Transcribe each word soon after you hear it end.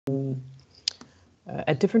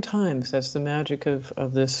at different times. That's the magic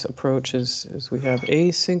of this approach is we have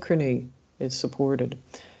asynchrony is supported.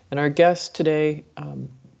 And our guest today,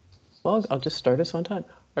 well, I'll just start us on time.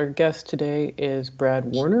 Our guest today is Brad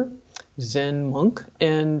Warner, Zen monk,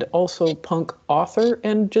 and also punk author,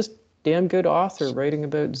 and just damn good author writing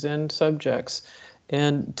about Zen subjects.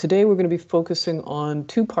 And today we're going to be focusing on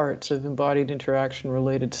two parts of embodied interaction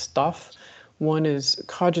related stuff. One is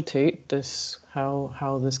Cogitate,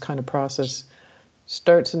 how this kind of process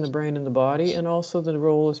starts in the brain and the body, and also the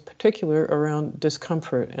role is particular around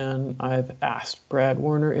discomfort. And I've asked Brad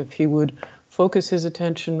Warner if he would focus his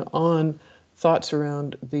attention on thoughts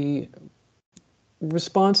around the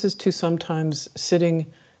responses to sometimes sitting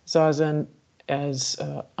zazen as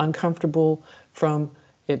uncomfortable, from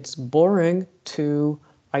it's boring to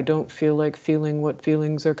I don't feel like feeling what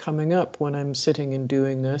feelings are coming up when I'm sitting and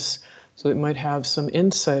doing this. So it might have some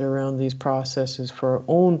insight around these processes for our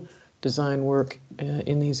own design work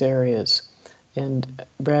in these areas. And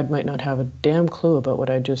Brad might not have a damn clue about what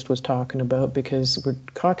I just was talking about, because we're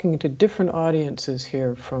talking to different audiences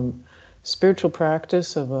here, from spiritual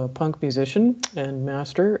practice of a punk musician and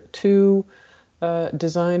master to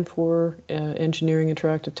design for engineering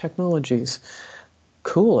interactive technologies.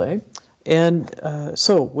 Cool, eh? And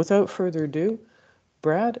so without further ado,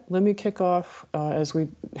 Brad, let me kick off, as we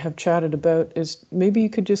have chatted about, is maybe you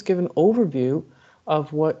could just give an overview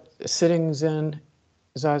of what sitting Zen,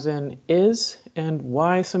 Zazen is, and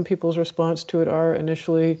why some people's response to it are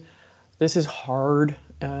initially, this is hard,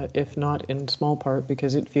 if not in small part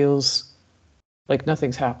because it feels like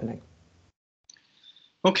nothing's happening.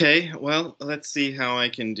 Okay, well, let's see how I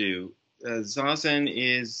can do. Zazen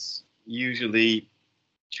is usually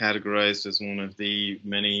categorized as one of the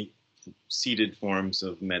many seated forms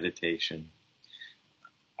of meditation.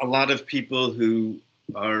 A lot of people who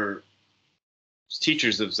are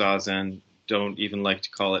teachers of Zazen don't even like to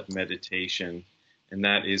call it meditation, and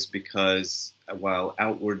that is because while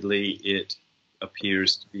outwardly it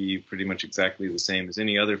appears to be pretty much exactly the same as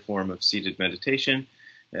any other form of seated meditation,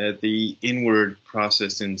 the inward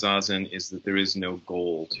process in Zazen is that there is no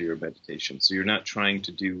goal to your meditation. So you're not trying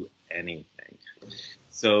to do anything.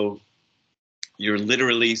 So you're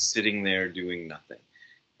literally sitting there doing nothing.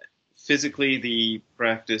 Physically, the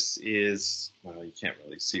practice is, well, you can't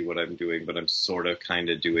really see what I'm doing, but I'm sort of kind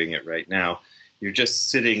of doing it right now. You're just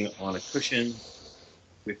sitting on a cushion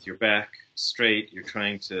with your back straight. You're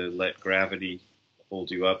trying to let gravity hold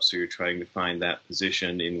you up, so you're trying to find that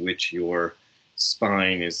position in which your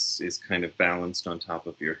spine is kind of balanced on top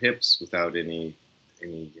of your hips without any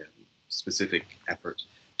specific effort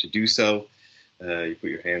to do so. You put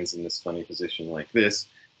your hands in this funny position like this,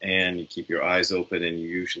 and you keep your eyes open, and you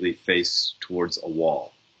usually face towards a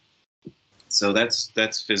wall. So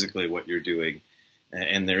that's physically what you're doing.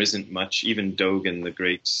 And there isn't much. Even Dogen, the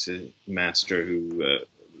great master who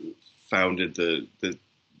founded the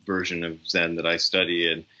version of Zen that I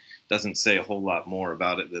study, and doesn't say a whole lot more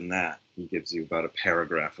about it than that. He gives you about a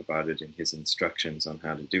paragraph about it in his instructions on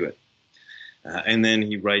how to do it. And then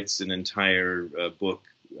he writes an entire book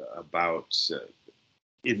about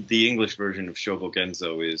the English version of Shobo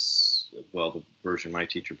Genzo is, well, the version my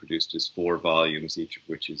teacher produced is 4 volumes, each of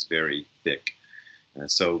which is very thick.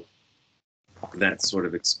 So that's sort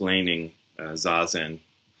of explaining Zazen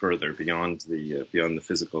further beyond the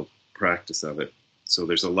physical practice of it. So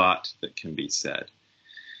there's a lot that can be said.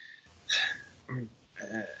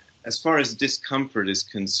 As far as discomfort is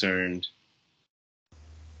concerned,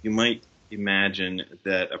 you might imagine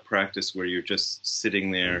that a practice where you're just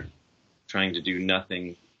sitting there trying to do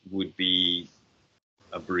nothing would be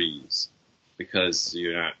a breeze, because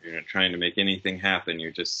you're not trying to make anything happen.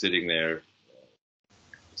 You're just sitting there.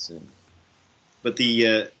 But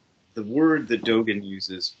the word that Dogen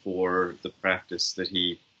uses for the practice that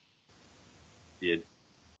he did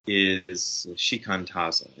is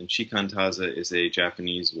shikantaza, and shikantaza is a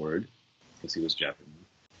Japanese word because he was Japanese,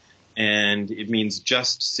 and it means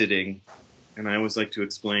just sitting. And I always like to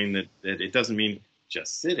explain that it doesn't mean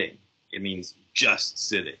just sitting. It means just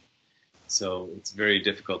sitting. So it's very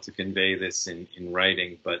difficult to convey this in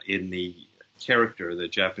writing, but in the character, the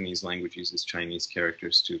Japanese language uses Chinese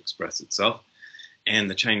characters to express itself. And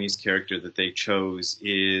the Chinese character that they chose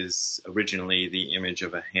is originally the image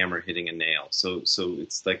of a hammer hitting a nail. So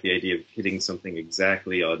it's like the idea of hitting something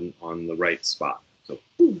exactly on the right spot. So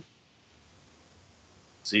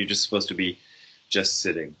you're just supposed to be just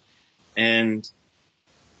sitting. And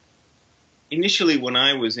initially, when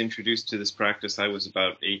I was introduced to this practice, I was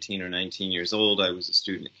about 18 or 19 years old. I was a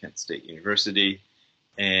student at Kent State University,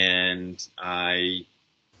 and I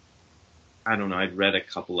I don't know, I'd read a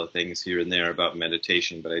couple of things here and there about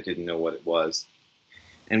meditation, but I didn't know what it was.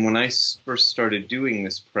 And when I first started doing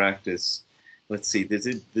this practice, let's see,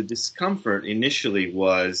 the discomfort initially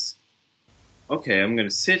was, okay, I'm going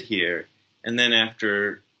to sit here. And then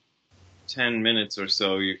after 10 minutes or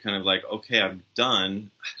so, you're kind of like, okay, I'm done.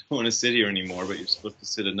 I don't want to sit here anymore, but you're supposed to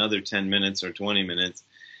sit another 10 minutes or 20 minutes.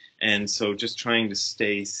 And so just trying to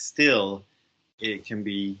stay still, it can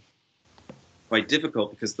be quite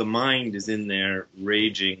difficult because the mind is in there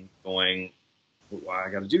raging, going, well, I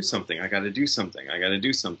got to do something, I got to do something, I got to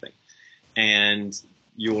do something. And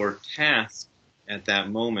your task at that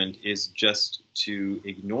moment is just to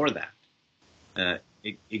ignore that.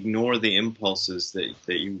 Ignore the impulses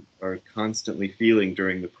that you are constantly feeling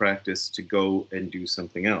during the practice to go and do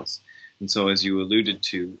something else. And so, as you alluded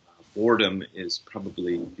to, boredom is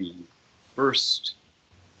probably the first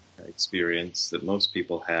experience that most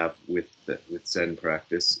people have with Zen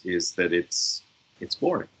practice, is that it's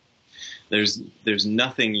boring. There's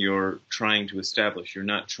nothing you're trying to establish. You're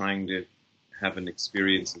not trying to have an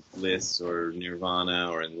experience of bliss or nirvana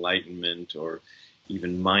or enlightenment or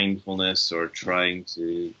even mindfulness, or trying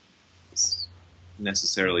to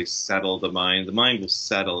necessarily settle the mind. The mind will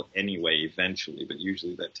settle anyway eventually, but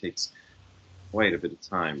usually that takes quite a bit of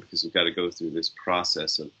time because you've got to go through this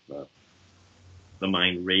process of the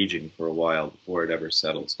mind raging for a while before it ever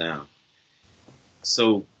settles down.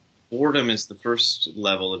 So boredom is the first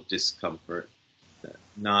level of discomfort,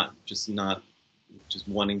 not just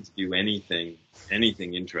wanting to do anything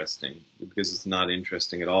interesting, because it's not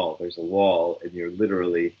interesting at all. There's a wall, and you're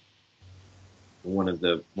literally, one of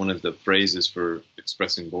the phrases for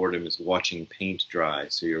expressing boredom is watching paint dry.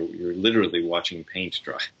 So you're literally watching paint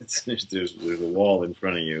dry. There's a wall in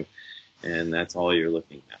front of you, and that's all you're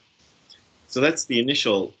looking at. So that's the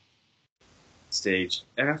initial stage.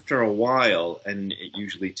 After a while, and it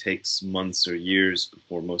usually takes months or years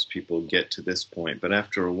before most people get to this point, but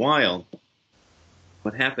after a while,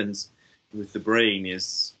 what happens with the brain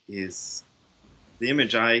is the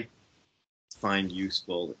image I find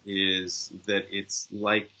useful is that it's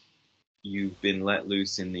like you've been let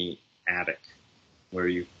loose in the attic, where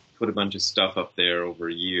you've put a bunch of stuff up there over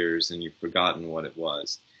years and you've forgotten what it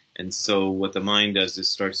was. And so what the mind does is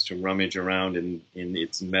starts to rummage around in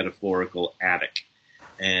its metaphorical attic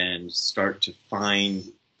and start to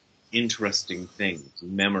find interesting things,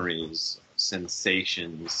 memories,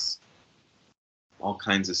 sensations, all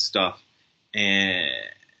kinds of stuff, and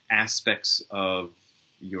aspects of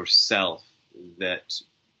yourself that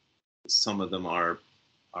some of them are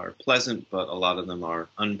pleasant, but a lot of them are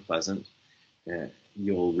unpleasant.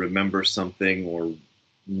 You'll remember something or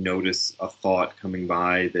notice a thought coming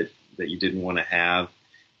by that you didn't want to have.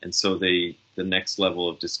 And so the next level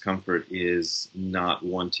of discomfort is not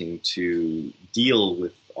wanting to deal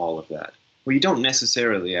with all of that. Well, you don't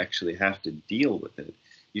necessarily actually have to deal with it.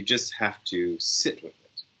 You just have to sit with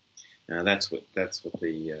it. Now that's what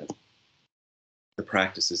the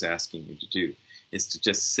practice is asking you to do, is to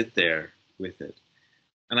just sit there with it.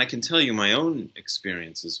 And I can tell you my own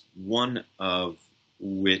experiences, one of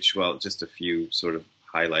which, well, just a few sort of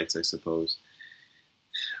highlights, I suppose.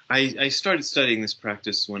 I started studying this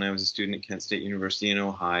practice when I was a student at Kent State University in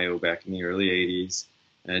Ohio back in the early 80s.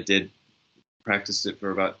 And I practiced it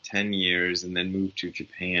for about 10 years and then moved to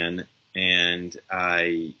Japan. And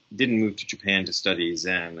I didn't move to Japan to study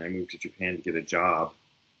Zen. I moved to Japan to get a job.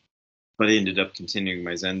 But I ended up continuing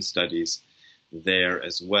my Zen studies there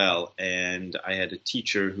as well. And I had a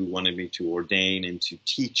teacher who wanted me to ordain and to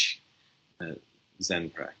teach Zen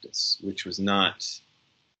practice, which was not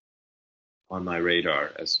on my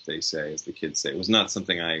radar, as they say, as the kids say. It was not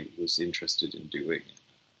something I was interested in doing.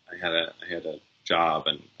 I had a job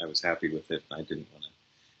and I was happy with it, and I didn't want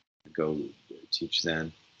to go teach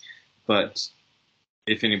Zen. But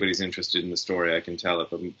if anybody's interested in the story, I can tell it.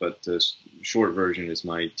 But the short version is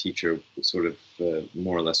my teacher sort of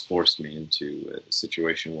more or less forced me into a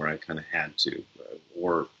situation where I kind of had to,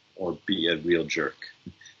 or be a real jerk,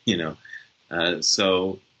 you know.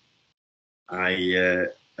 So I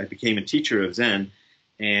became a teacher of Zen,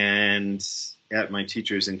 and at my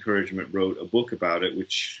teacher's encouragement wrote a book about it,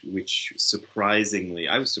 which surprisingly,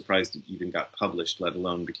 I was surprised it even got published, let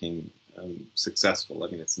alone became successful. I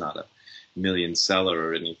mean, it's not a million seller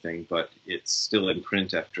or anything, but it's still in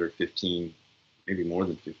print after 15, maybe more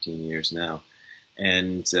than 15 years now,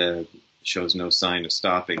 and shows no sign of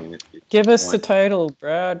stopping. And Give us the title,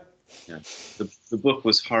 Brad. Yeah. The book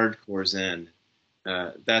was Hardcore Zen.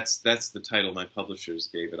 That's the title my publishers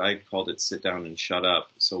gave it. I called it Sit Down and Shut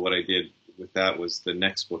Up. So what I did with that was the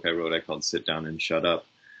next book I wrote, I called Sit Down and Shut Up.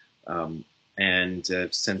 And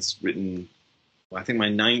I've since written I think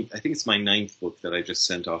it's my ninth book that I just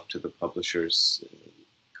sent off to the publishers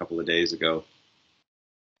a couple of days ago.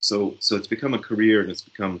 So it's become a career and it's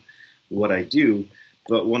become what I do.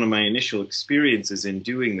 But one of my initial experiences in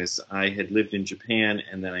doing this, I had lived in Japan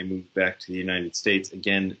and then I moved back to the United States.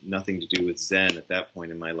 Again, nothing to do with Zen at that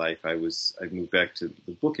point in my life. I moved back to,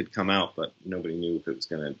 the book had come out, but nobody knew if it was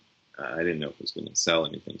going to, I didn't know if it was going to sell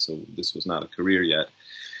anything. So this was not a career yet.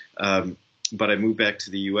 But I moved back to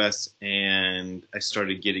the US and I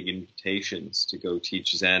started getting invitations to go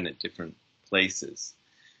teach Zen at different places.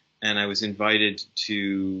 And I was invited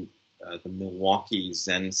to the Milwaukee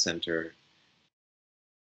Zen Center.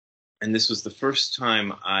 And this was the first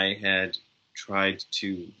time I had tried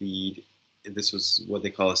to lead. This was what they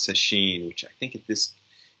call a sesshin, which I think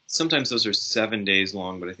sometimes those are 7 days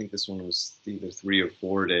long, but I think this one was either 3 or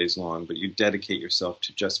 4 days long. But you dedicate yourself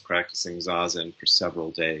to just practicing Zazen for several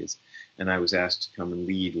days. And I was asked to come and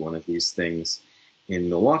lead one of these things in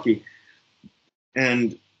Milwaukee.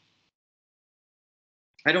 And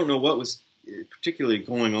I don't know what was particularly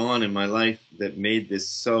going on in my life that made this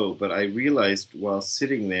so, but I realized while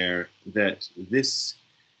sitting there that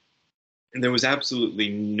there was absolutely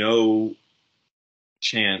no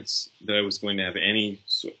chance that I was going to have any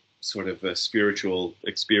sort of a spiritual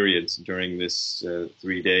experience during this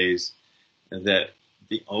 3 days, and that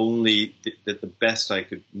the best I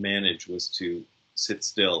could manage was to sit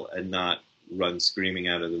still and not run screaming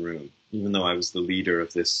out of the room, even though I was the leader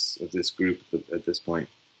of this group at this point.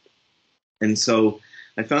 And so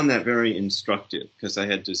I found that very instructive because I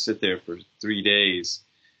had to sit there for 3 days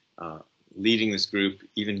leading this group,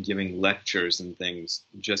 even giving lectures and things,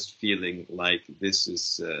 just feeling like this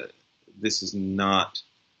is not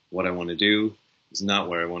what I want to do. It's not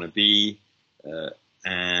where I want to be.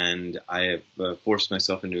 And I have forced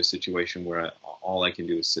myself into a situation where all I can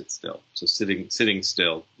do is sit still. So sitting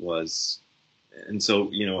still was, and so,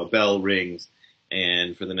 you know, a bell rings,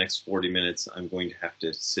 and for the next 40 minutes, I'm going to have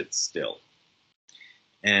to sit still.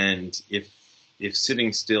 And if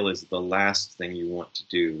sitting still is the last thing you want to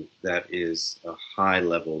do, that is a high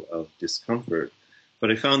level of discomfort.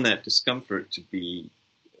 But I found that discomfort to be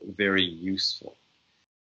very useful.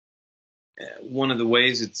 One of the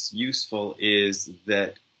ways it's useful is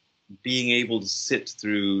that being able to sit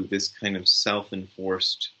through this kind of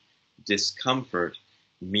self-enforced discomfort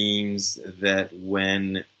means that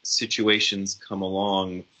when situations come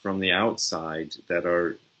along from the outside that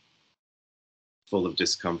are full of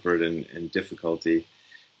discomfort and difficulty,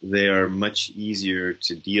 they are much easier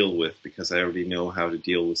to deal with because I already know how to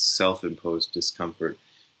deal with self-imposed discomfort,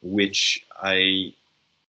 which I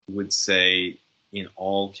would say in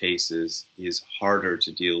all cases is harder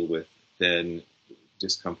to deal with than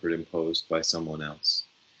discomfort imposed by someone else.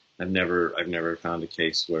 I've never found a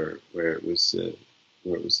case where it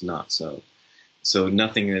was not so. So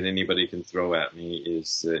nothing that anybody can throw at me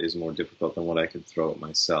is more difficult than what I can throw at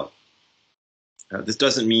myself. This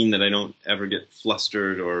doesn't mean that I don't ever get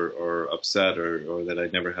flustered or upset or that I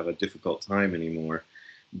never have a difficult time anymore,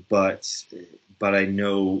 but I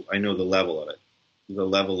know the level of it, the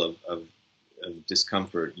level of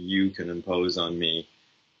discomfort you can impose on me.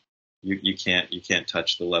 You can't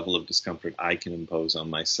touch the level of discomfort I can impose on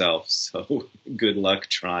myself. So good luck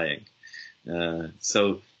trying.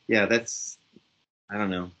 So yeah, I don't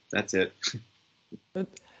know. That's it.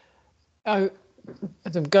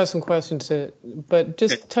 I've got some questions, but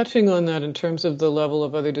just touching on that in terms of the level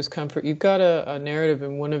of other discomfort, you've got a narrative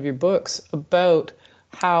in one of your books about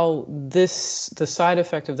how the side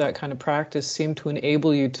effect of that kind of practice seemed to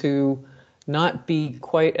enable you to not be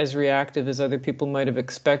quite as reactive as other people might have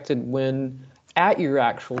expected when at your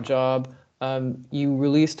actual job you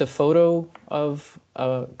released a photo of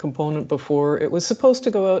a component before it was supposed to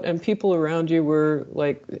go out, and people around you were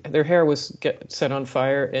like, their hair was set on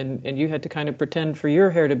fire, and you had to kind of pretend for your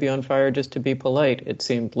hair to be on fire just to be polite, it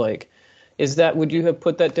seemed like. Would you have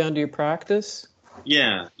put that down to your practice?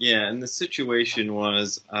 Yeah. And the situation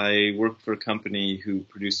was I worked for a company who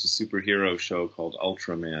produced a superhero show called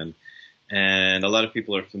Ultraman. And a lot of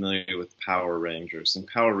people are familiar with Power Rangers. And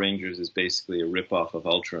Power Rangers is basically a ripoff of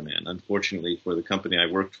Ultraman. Unfortunately for the company I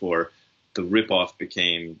worked for, the ripoff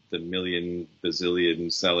became the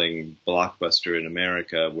bazillion selling blockbuster in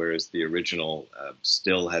America, whereas the original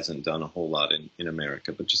still hasn't done a whole lot in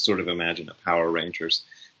America. But just sort of imagine a Power Rangers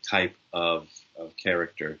type of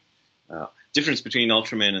character. Difference between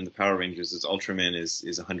Ultraman and the Power Rangers is Ultraman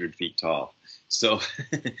is 100 feet tall. So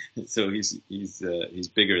he's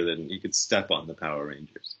bigger than, he could step on the Power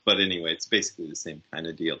Rangers. But anyway, it's basically the same kind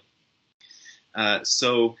of deal.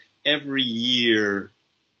 So every year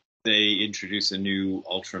they introduce a new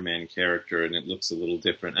Ultraman character, and it looks a little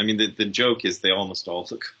different. I mean, the joke is they almost all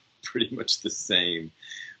look pretty much the same,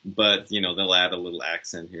 but you know, they'll add a little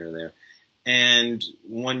accent here and there. And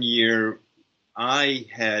one year, I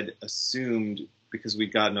had assumed, because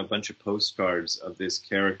we'd gotten a bunch of postcards of this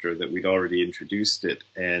character, that we'd already introduced it,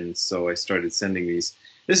 and so I started sending these.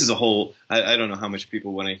 This is a whole, I don't know how much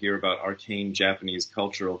people want to hear about arcane Japanese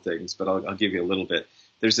cultural things, but I'll give you a little bit.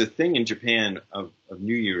 There's a thing in Japan of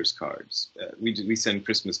New Year's cards. We send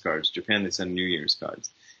Christmas cards. Japan, they send New Year's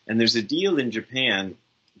cards. And there's a deal in Japan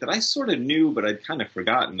that I sort of knew, but I'd kind of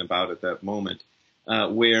forgotten about at that moment,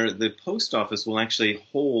 where the post office will actually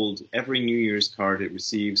hold every New Year's card it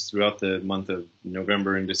receives throughout the month of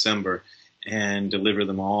November and December and deliver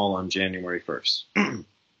them all on January 1st.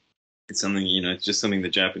 It's something, you know, it's just something the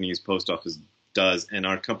Japanese post office does, and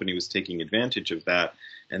our company was taking advantage of that,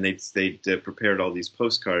 and they'd prepared all these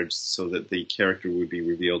postcards so that the character would be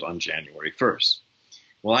revealed on January 1st.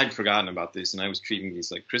 Well, I'd forgotten about this, and I was treating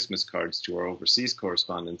these like Christmas cards to our overseas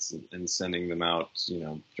correspondents and sending them out, you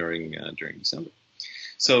know, during December.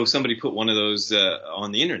 So somebody put one of those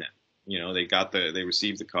on the internet. You know, they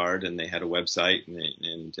received the card, and they had a website,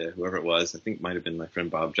 and whoever it was, I think it might have been my friend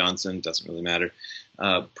Bob Johnson, doesn't really matter,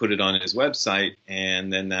 put it on his website,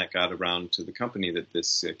 and then that got around to the company that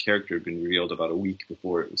this character had been revealed about a week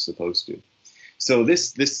before it was supposed to. So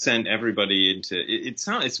this sent everybody into it.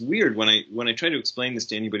 It's weird when I try to explain this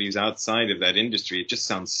to anybody who's outside of that industry. It just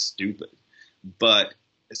sounds stupid, but.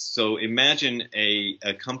 So imagine a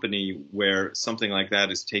company where something like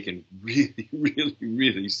that is taken really, really,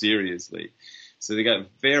 really seriously. So they got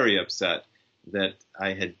very upset that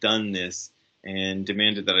I had done this and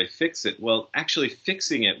demanded that I fix it. Well, actually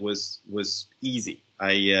fixing it was easy.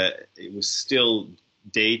 It was still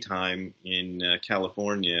daytime in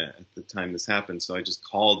California at the time this happened, so I just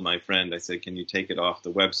called my friend. I said, "Can you take it off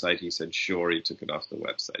the website?" He said, "Sure." He took it off the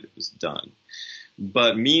website. It was done.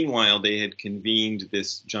 But meanwhile, they had convened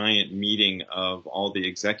this giant meeting of all the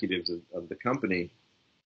executives of the company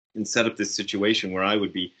and set up this situation where I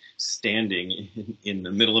would be standing in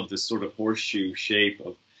the middle of this sort of horseshoe shape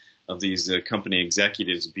of these company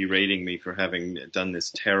executives berating me for having done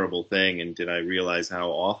this terrible thing, and did I realize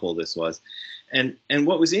how awful this was. And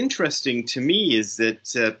what was interesting to me is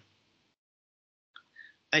that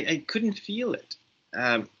I couldn't feel it.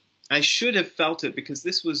 I should have felt it, because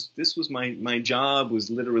this was my job was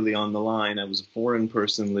literally on the line. I was a foreign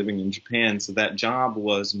person living in Japan, so that job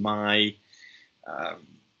was my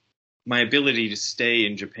ability to stay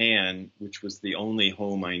in Japan, which was the only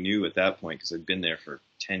home I knew at that point, because I'd been there for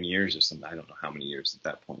 10 years or something. I don't know how many years at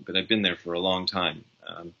that point, but I'd been there for a long time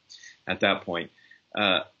at that point,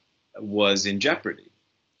 was in jeopardy.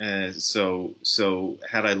 So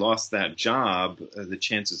had I lost that job, the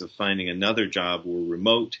chances of finding another job were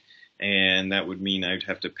remote. And that would mean I'd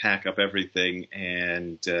have to pack up everything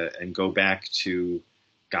and go back to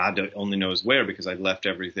God only knows where, because I'd left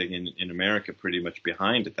everything in America pretty much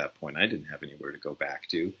behind at that point. I didn't have anywhere to go back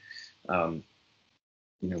to.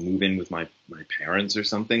 You know, move in with my parents or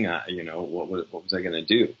something. You know, what was I going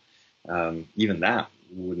to do? Even that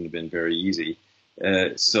wouldn't have been very easy.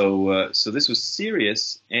 So this was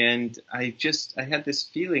serious, and I had this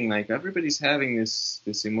feeling like everybody's having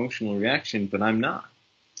this emotional reaction, but I'm not.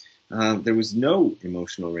 There was no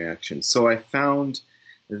emotional reaction. So I found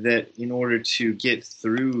that in order to get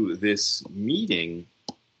through this meeting,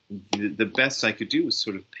 the best I could do was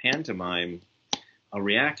sort of pantomime a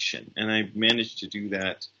reaction. And I managed to do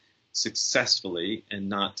that successfully, and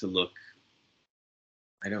not to look,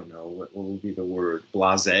 I don't know, what would be the word?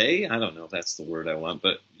 Blasé? I don't know if that's the word I want.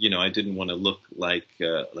 But, you know, I didn't want to look like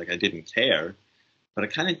I didn't care. But I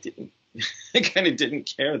kind of didn't. I kind of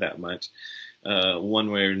didn't care that much.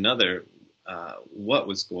 One way or another, what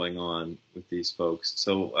was going on with these folks.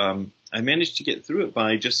 So I managed to get through it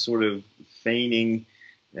by just sort of feigning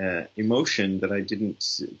emotion that I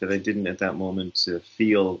didn't at that moment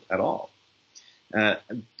feel at all.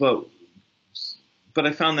 But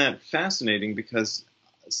I found that fascinating, because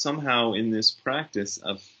somehow in this practice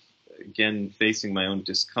of, again, facing my own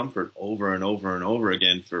discomfort over and over and over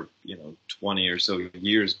again for 20 or so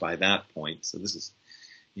years by that point. So this is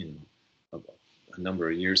a number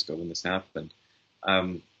of years ago when this happened.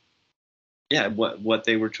 What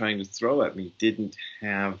they were trying to throw at me didn't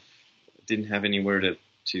have anywhere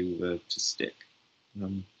to stick.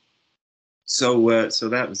 So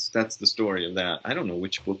that's the story of that. I don't know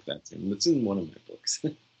which book that's in. It's in one of my books.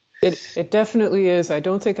 It definitely is. I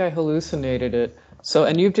don't think I hallucinated it. So,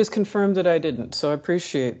 and you've just confirmed that I didn't. So I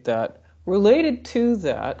appreciate that. Related to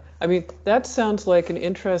that, I mean, that sounds like an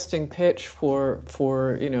interesting pitch for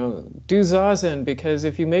do Zazen, because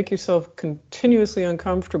if you make yourself continuously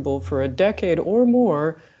uncomfortable for a decade or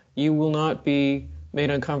more, you will not be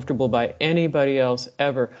made uncomfortable by anybody else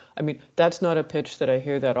ever. I mean, that's not a pitch that I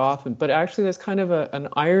hear that often, but actually that's kind of an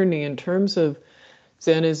irony in terms of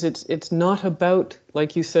Zen is it's not about,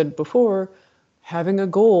 like you said before, having a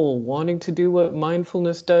goal, wanting to do what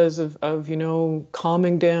mindfulness does of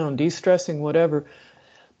calming down, de-stressing, whatever.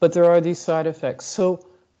 But there are these side effects. So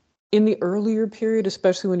in the earlier period,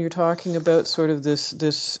 especially when you're talking about sort of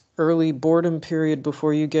this early boredom period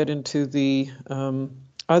before you get into the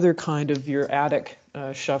other kind of your attic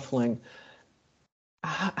shuffling,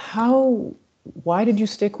 how, why did you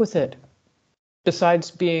stick with it? Besides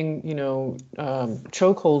being,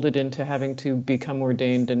 chokeholded into having to become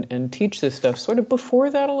ordained and teach this stuff, sort of before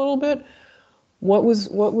that a little bit, what was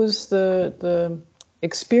the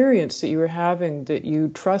experience that you were having that you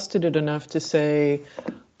trusted it enough to say,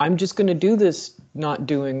 I'm just going to do this not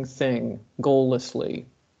doing thing goallessly?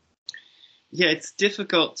 Yeah, it's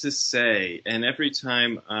difficult to say. And every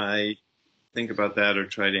time I think about that or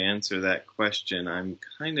try to answer that question, I'm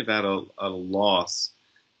kind of at a loss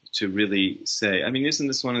to really say. I mean, isn't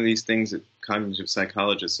this one of these things that cognitive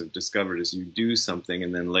psychologists have discovered is you do something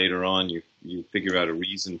and then later on you figure out a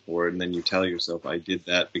reason for it and then you tell yourself, I did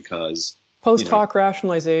that because... Post hoc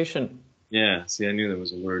rationalization. Yeah, see, I knew there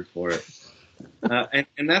was a word for it.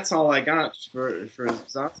 And that's all I got for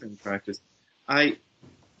Zazen practice. I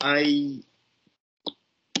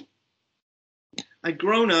I'd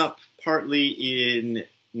grown up partly in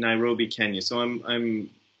Nairobi, Kenya. So I'm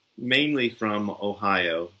mainly from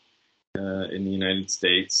Ohio, in the United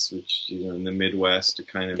States, which in the Midwest, a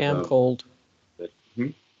kind of Damn cold. Hmm?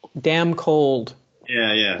 Damn cold.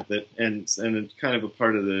 Yeah. That and it's kind of a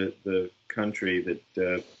part of the country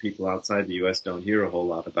that people outside the U.S. don't hear a whole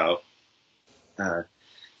lot about. One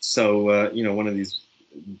of these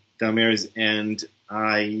dumb areas, and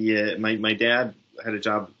my dad had a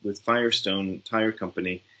job with Firestone Tire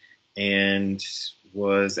Company, and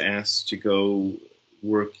was asked to go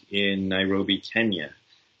work in Nairobi, Kenya.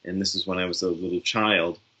 And this is when I was a little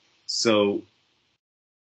child. So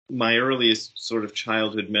my earliest sort of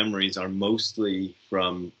childhood memories are mostly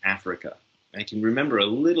from Africa. I can remember a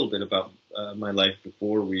little bit about my life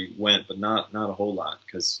before we went, but not a whole lot,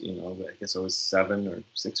 because I guess I was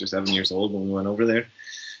 6 or 7 years old when we went over there.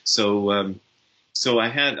 So I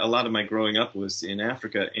had a lot of my growing up was in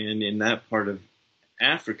Africa, and in that part of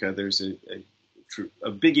Africa, there's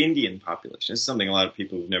a big Indian population. It's something a lot of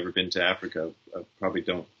people who've never been to Africa probably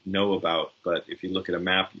don't know about. But if you look at a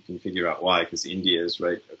map, you can figure out why, because India is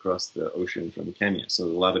right across the ocean from Kenya. So a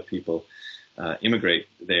lot of people immigrate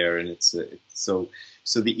there, and so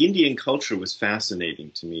the Indian culture was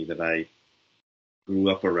fascinating to me that I grew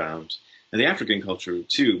up around, and the African culture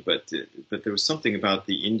too. But there was something about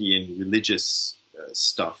the Indian religious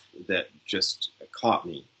stuff that just caught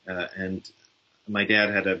me, and my dad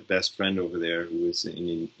had a best friend over there who was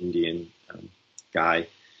an Indian guy,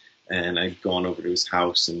 and I'd gone over to his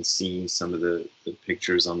house and seen some of the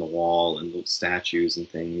pictures on the wall and little statues and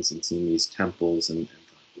things, and seen these temples, and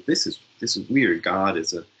thought, this is weird. God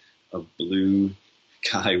is a blue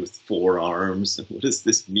guy with 4 arms. What does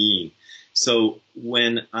this mean? So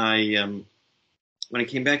when I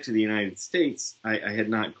came back to the United States, I had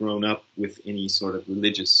not grown up with any sort of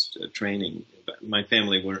religious training. My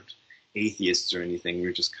family weren't atheists or anything. We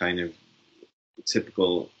were just kind of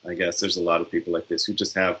typical, I guess. There's a lot of people like this who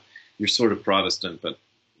just you're sort of Protestant, but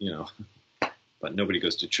but nobody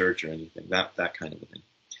goes to church or anything. That kind of a thing.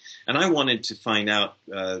 And I wanted to find out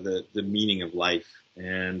the meaning of life,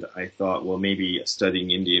 and I thought, well, maybe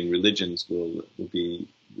studying Indian religions will be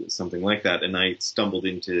something like that. And I stumbled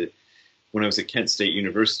into, when I was at Kent State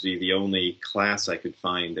University, the only class I could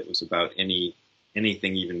find that was about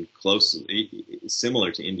anything even closely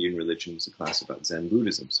similar to Indian religion was a class about Zen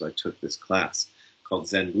Buddhism. So I took this class called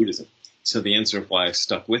Zen Buddhism. So the answer of why I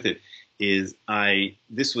stuck with it is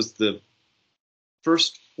this was the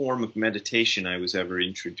first form of meditation I was ever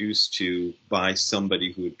introduced to by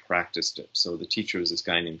somebody who had practiced it. So the teacher was this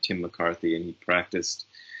guy named Tim McCarthy, and he practiced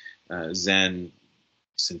Zen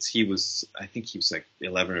since I think he was like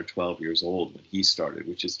 11 or 12 years old when he started,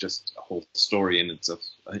 which is just a whole story in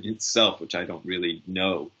itself, which I don't really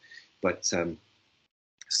know. But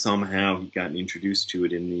somehow he got introduced to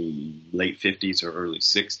it in the late 50s or early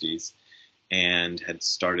 60s, and had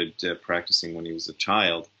started practicing when he was a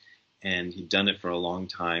child. And he'd done it for a long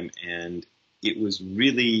time, and it was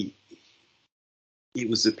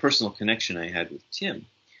a personal connection I had with Tim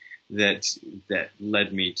that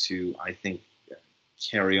led me to, I think,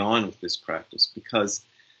 carry on with this practice, because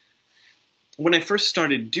when I first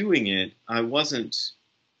started doing it, it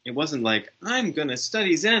wasn't like, I'm going to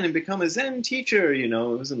study Zen and become a Zen teacher, you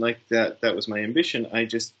know. It wasn't like that was my ambition. I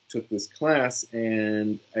just took this class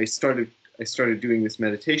and I started doing this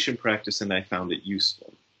meditation practice, and I found it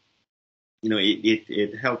useful. You know,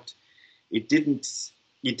 it helped. It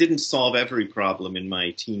didn't solve every problem in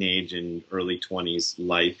my teenage and early 20s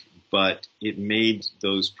life, but it made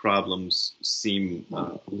those problems seem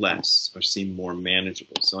less, or seem more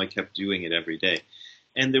manageable. So I kept doing it every day.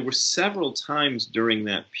 And there were several times during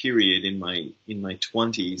that period in my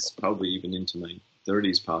 20s, probably even into my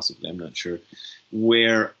 30s possibly, I'm not sure,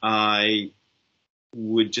 where I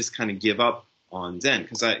would just kind of give up on Zen,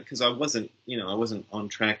 because I wasn't on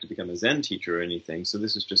track to become a Zen teacher or anything. So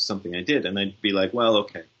this is just something I did, and I'd be like, well,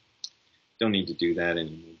 okay, don't need to do that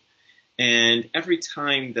anymore. And every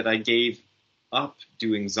time that I gave up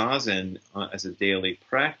doing Zazen as a daily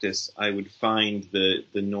practice, I would find the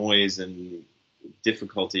noise and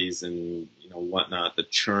difficulties and whatnot, the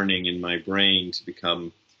churning in my brain, to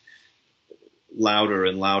become louder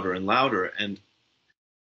and louder and louder. And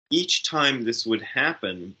each time this would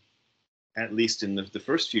happen, at least in the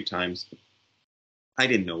first few times, I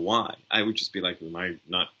didn't know why. I would just be like, am I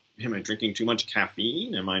drinking too much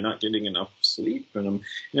caffeine? Am I not getting enough sleep? And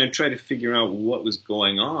I'd try to figure out what was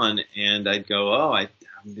going on, and I'd go, oh, I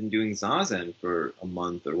haven't been doing Zazen for a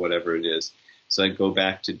month or whatever it is. So I'd go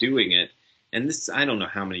back to doing it. And this, I don't know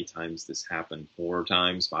how many times this happened, 4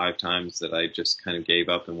 times, 5 times, that I just kind of gave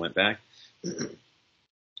up and went back.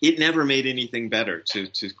 It never made anything better to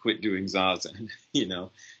quit doing Zazen. The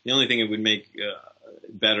only thing it would make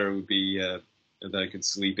better would be that I could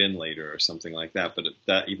sleep in later or something like that. But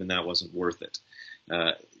even that wasn't worth it.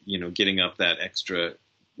 Getting up that extra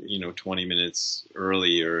 20 minutes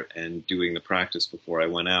earlier and doing the practice before I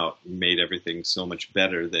went out made everything so much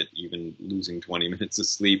better that even losing 20 minutes of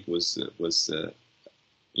sleep was a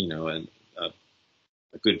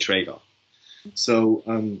good trade-off. So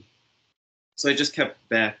I just kept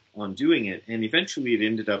back on doing it, and eventually it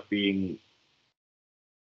ended up being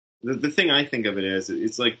the thing I think of it as,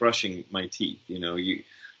 it's like brushing my teeth.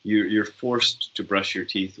 You're forced to brush your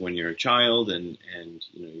teeth when you're a child, and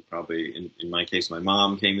you probably, in my case, my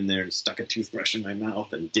mom came in there and stuck a toothbrush in my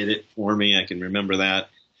mouth and did it for me. I can remember that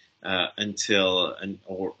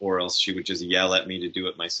or else she would just yell at me to do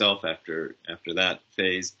it myself after that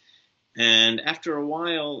phase. And after a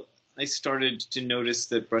while, I started to notice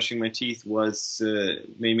that brushing my teeth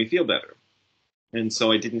made me feel better, and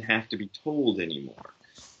so I didn't have to be told anymore.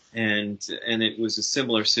 And it was a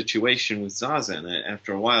similar situation with Zazen.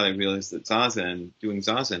 After a while, I realized that doing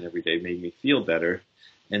Zazen every day made me feel better.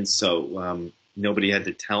 And so nobody had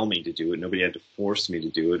to tell me to do it. Nobody had to force me to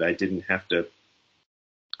do it. I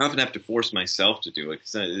often have to force myself to do it,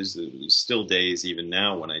 because there's still days even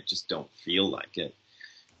now when I just don't feel like it.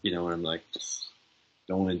 And I'm like,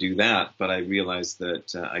 don't want to do that. But I realized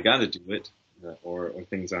that I got to do it, or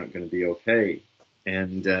things aren't going to be okay.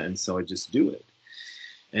 And so I just do it.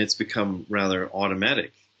 And it's become rather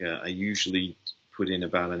automatic. I usually put in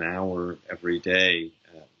about an hour every day,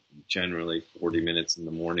 generally 40 minutes in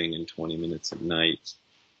the morning and 20 minutes at night,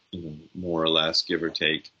 more or less, give or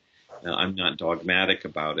take. I'm not dogmatic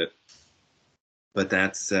about it, but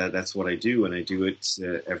that's what I do, and I do it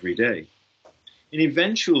every day. And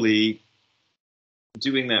eventually,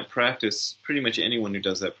 doing that practice, pretty much anyone who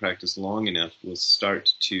does that practice long enough will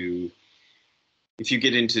start to, if you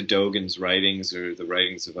get into Dogen's writings or the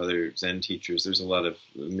writings of other Zen teachers, there's a lot of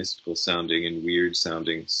mystical sounding and weird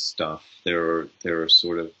sounding stuff. There are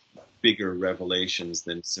sort of bigger revelations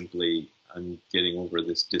than simply, I'm getting over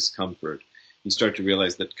this discomfort. You start to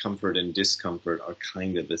realize that comfort and discomfort are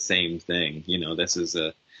kind of the same thing. This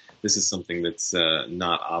is something that's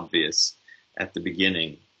not obvious at the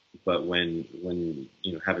beginning, but when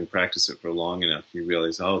having practiced it for long enough, you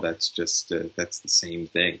realize, oh, that's the same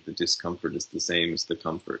thing. The discomfort is the same as the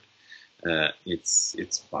comfort.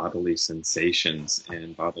 It's bodily sensations,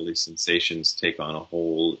 and bodily sensations take on a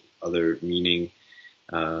whole other meaning.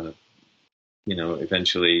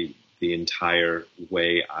 Eventually, the entire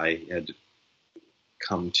way I had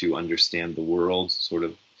come to understand the world sort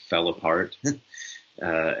of fell apart,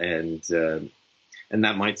 and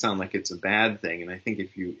that might sound like it's a bad thing. And I think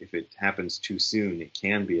if it happens too soon, it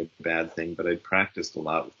can be a bad thing. But I'd practiced a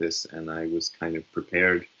lot with this, and I was kind of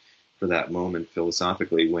prepared for that moment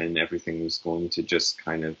philosophically when everything was going to just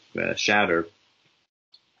kind of shatter.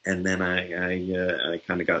 And then I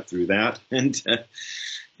kind of got through that, and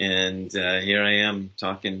here I am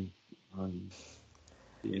talking on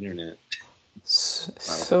the internet.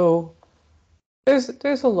 So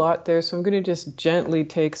There's a lot there, so I'm going to just gently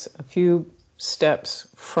take a few steps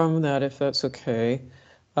from that, if that's okay.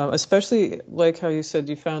 Especially like how you said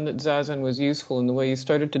you found that Zazen was useful, and the way you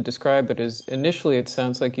started to describe it is initially it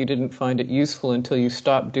sounds like you didn't find it useful until you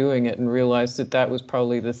stopped doing it and realized that that was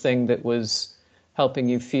probably the thing that was helping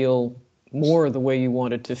you feel more the way you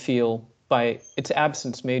wanted to feel by its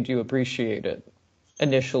absence made you appreciate it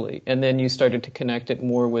initially. And then you started to connect it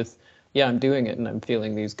more with, yeah, I'm doing it and I'm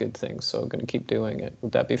feeling these good things, so I'm going to keep doing it.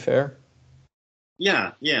 Would that be fair?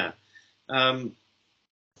 Yeah, yeah. Um,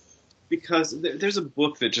 because there's a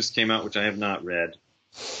book that just came out which I have not read,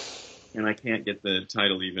 and I can't get the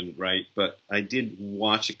title even right, but I did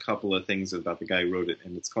watch a couple of things about the guy who wrote it,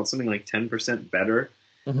 and it's called something like 10% Better.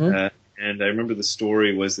 Mm-hmm. And I remember the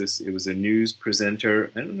story was this, it was a news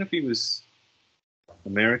presenter. I don't know if he was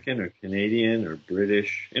American or Canadian or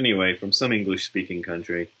British, anyway, from some English-speaking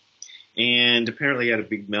country. And apparently he had a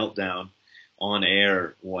big meltdown on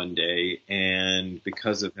air one day, and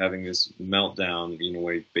because of having this meltdown,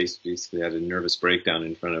 where he basically had a nervous breakdown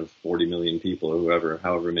in front of 40 million people or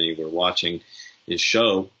however many were watching his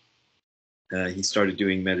show, he started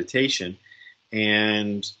doing meditation,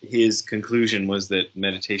 and his conclusion was that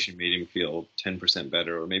meditation made him feel 10%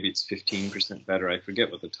 better, or maybe it's 15% better. I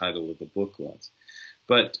forget what the title of the book was.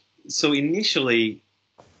 But so initially,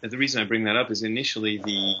 the reason I bring that up is initially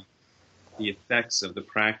the effects of the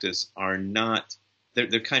practice are not,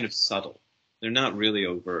 they're kind of subtle. They're not really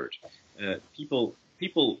overt. People,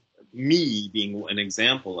 me being an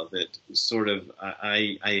example of it, sort of,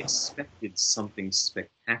 I expected something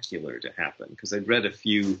spectacular to happen because I'd read a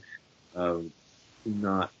few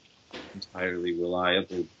not entirely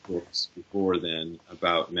reliable books before then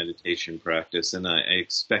about meditation practice, and I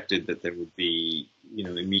expected that there would be,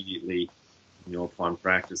 immediately, upon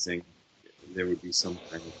practicing, there would be some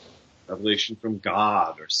kind of revelation from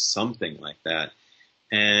God or something like that.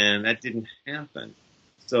 And that didn't happen.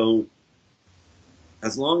 So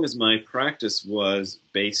as long as my practice was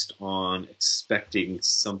based on expecting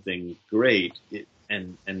something great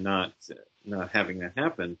and not having that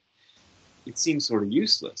happen, it seems sort of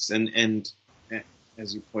useless. And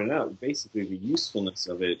as you pointed out, basically the usefulness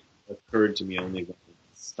of it occurred to me only when I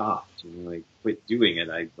stopped. I quit doing it.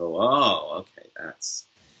 I go, oh, okay, that's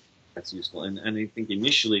useful. And I think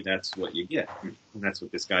initially that's what you get. And that's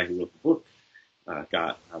what this guy who wrote the book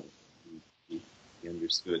got out of it. He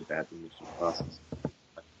understood that initial process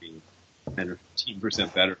of being 10 or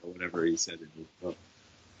 15% better or whatever he said in his book.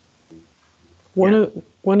 One Yeah. of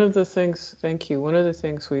one of the things, thank you. One of the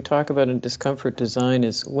things we talk about in discomfort design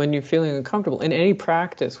is when you're feeling uncomfortable in any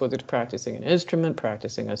practice, whether it's practicing an instrument,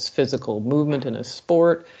 practicing a physical movement in a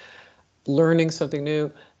sport, learning something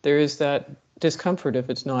new, there is that discomfort if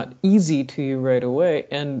it's not easy to you right away.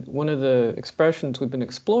 And one of the expressions we've been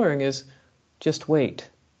exploring is just wait.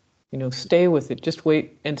 Stay with it. Just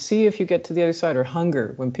wait and see if you get to the other side. Or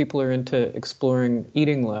hunger, when people are into exploring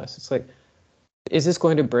eating less. It's like, is this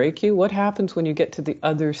going to break you? What happens when you get to the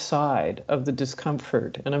other side of the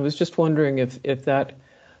discomfort? And I was just wondering if that,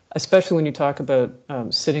 especially when you talk about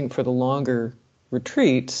sitting for the longer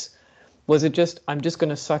retreats, was it just, I'm just going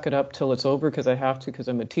to suck it up till it's over because I have to because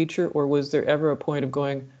I'm a teacher? Or was there ever a point of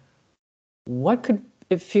going, what could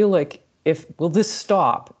it feel like if, will this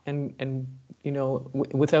stop? And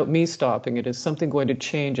without me stopping it, is something going to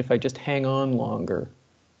change if I just hang on longer?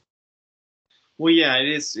 Well, yeah, it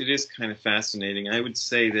is kind of fascinating. I would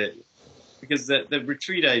say that because the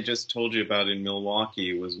retreat I just told you about in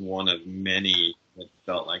Milwaukee was one of many that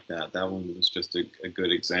felt like that. That one was just a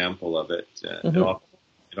good example of it. Mm-hmm.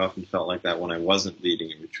 It often felt like that when I wasn't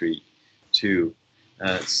leading a retreat, too.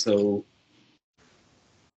 So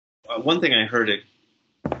one thing I heard it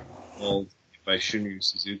called by Shunryu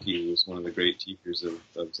Suzuki, who was one of the great teachers of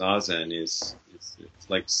Zazen, is it's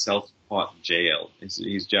like self-taught jail.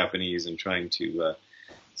 He's Japanese and trying to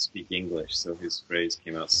speak English, so his phrase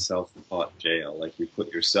came out, self-taught jail, like you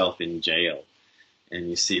put yourself in jail and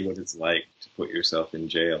you see what it's like to put yourself in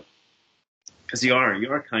jail. Because you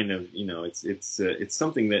are kind of, it's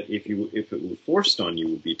something that if it were forced on you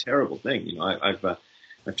would be a terrible thing.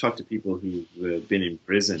 I've talked to people who've been in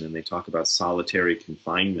prison and they talk about solitary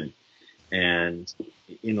confinement. And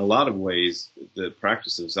in a lot of ways, the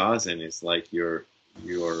practice of Zazen is like you're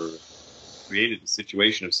created a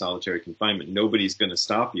situation of solitary confinement. Nobody's going to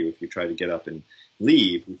stop you if you try to get up and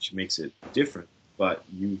leave, which makes it different. But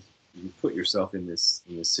you put yourself in this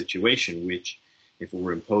situation, which, if it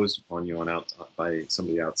were imposed upon you by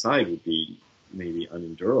somebody outside, would be maybe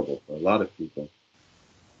unendurable for a lot of people.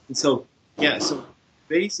 And so, yeah, so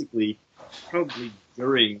basically, probably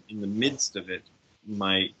in the midst of it,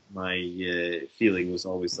 my feeling was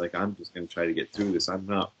always like, I'm just going to try to get through this. I'm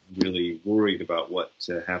not really worried about what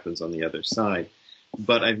happens on the other side.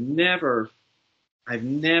 But I've never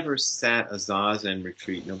sat a Zazen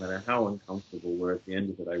retreat, no matter how uncomfortable, where at the end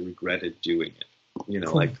of it I regretted doing it. You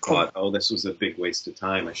know, like thought, oh, this was a big waste of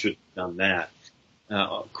time. I should have done that.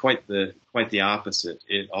 Quite the opposite.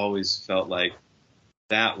 It always felt like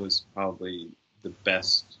that was probably the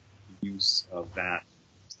best use of that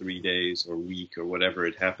 3 days or week or whatever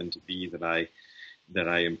it happened to be that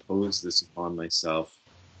I imposed this upon myself,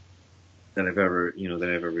 that I've ever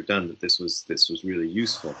done. That this was really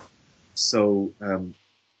useful. So and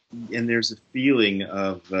there's a feeling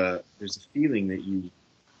that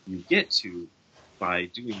you get to by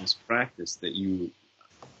doing this practice that you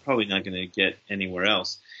probably not going to get anywhere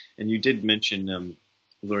else. And you did mention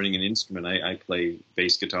learning an instrument. I play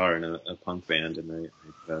bass guitar in a punk band, and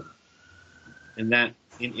that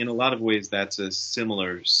in a lot of ways that's a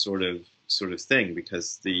similar sort of thing,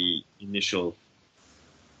 because the initially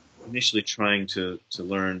trying to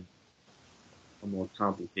learn a more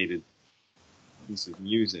complicated piece of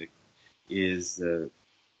music is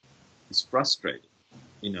frustrating,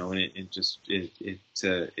 you know, and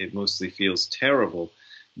it mostly feels terrible.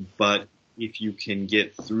 But if you can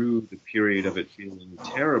get through the period of it feeling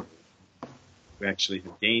terrible, you actually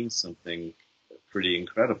have gained something pretty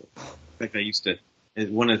incredible. In fact,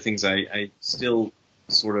 one of the things I still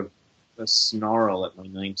sort of snarl at my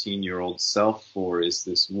 19-year-old self for is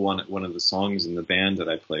this one of the songs in the band that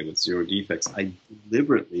I play with, Zero Defex. I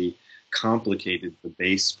deliberately complicated the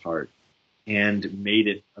bass part and made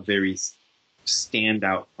it a very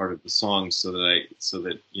standout part of the song, so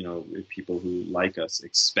that you know, people who like us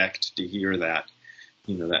expect to hear that,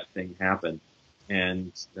 you know, that thing happen.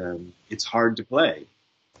 And it's hard to play.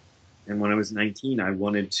 And when I was 19, I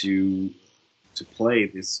wanted to play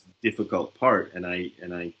this difficult part, and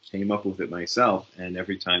I came up with it myself. And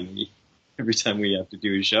every time we have to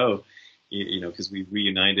do a show, you know, because we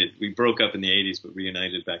broke up in the 80s, but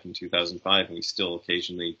reunited back in 2005, and we still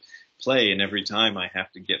occasionally play. And every time I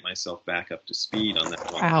have to get myself back up to speed on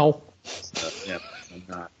that one. Ow. Yeah,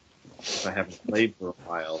 if I haven't played for a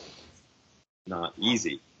while, not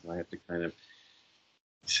easy. I have to kind of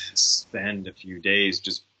spend a few days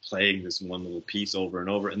just playing this one little piece over and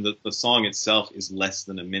over. And the song itself is less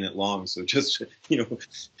than a minute long. So just, you know,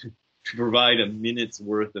 to provide a minute's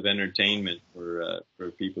worth of entertainment for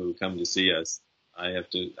people who come to see us, I have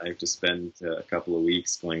to spend a couple of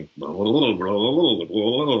weeks going.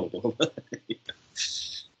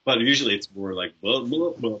 But usually it's more like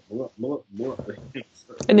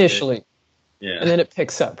Initially. Yeah. And then it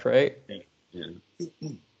picks up, right? Yeah.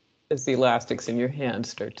 As the elastics in your hand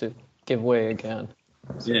start to give way again.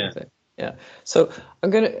 Yeah. Yeah. So I'm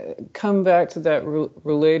going to come back to that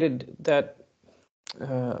related, that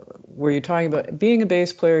where you're talking about being a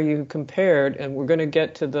bass player, you compared, and we're going to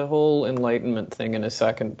get to the whole enlightenment thing in a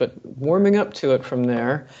second, but warming up to it from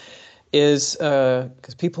there is,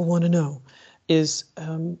 because people want to know, is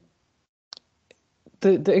the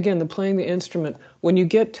playing the instrument. When you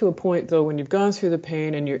get to a point, though, when you've gone through the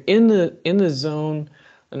pain and you're in the zone.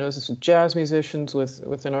 I know this with jazz musicians,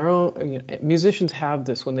 within our own, you know, musicians have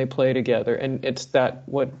this when they play together, and it's that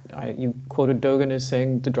you quoted Dogen as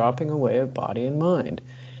saying, the dropping away of body and mind,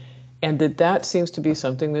 and that seems to be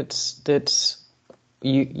something that's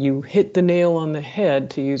you hit the nail on the head,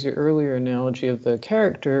 to use your earlier analogy of the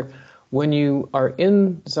character, when you are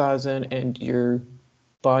in Zazen and your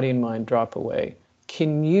body and mind drop away.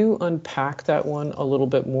 Can you unpack that one a little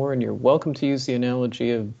bit more? And you're welcome to use the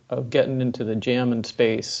analogy of getting into the jam in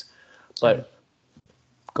space, but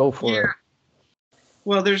go for it.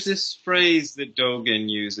 Well, there's this phrase that Dogen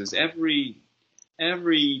uses. Every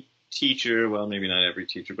teacher, well, maybe not every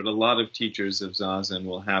teacher, but a lot of teachers of Zazen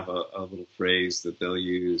will have a little phrase that they'll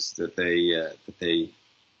use, that they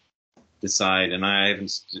decide, and I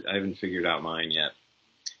haven't figured out mine yet.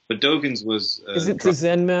 But Dogen's was. Is it the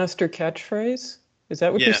Zen master catchphrase? Is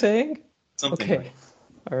that what you're saying? Something. Okay.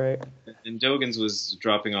 All right. And Dogen's was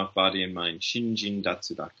dropping off body and mind, Shinjin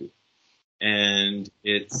Datsudaku. And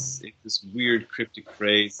it's this weird cryptic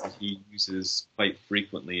phrase that he uses quite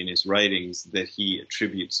frequently in his writings that he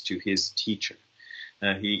attributes to his teacher.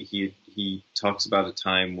 He talks about a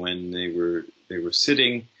time when they were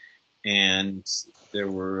sitting, and there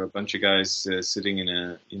were a bunch of guys sitting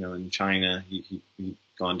in China. He'd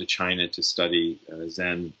gone to China to study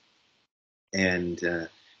Zen, and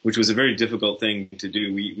which was a very difficult thing to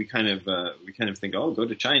do. We kind of think, oh, go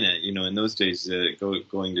to China. You know, in those days,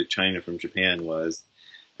 going to China from Japan was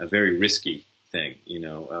a very risky thing. You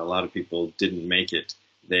know, a lot of people didn't make it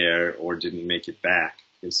there or didn't make it back.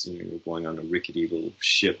 because you're going on a rickety little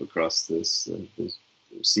ship across this the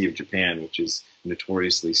Sea of Japan, which is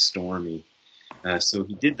notoriously stormy. So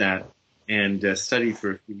he did that and studied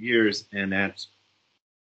for a few years. And at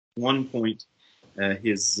one point,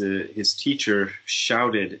 his teacher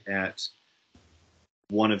shouted at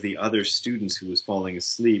one of the other students who was falling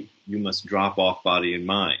asleep, "You must drop off body and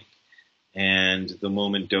mind." And the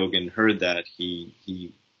moment Dogen heard that, he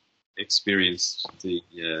experienced the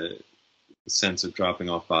sense of dropping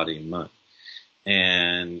off body and mind,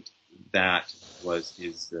 and that was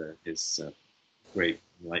his great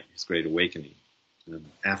awakening.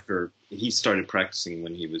 After he started practicing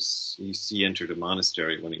when he entered a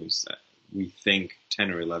monastery when he was we think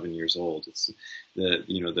 10 or 11 years old. It's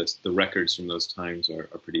the records from those times are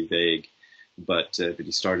pretty vague, but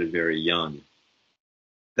he started very young.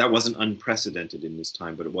 That wasn't unprecedented in this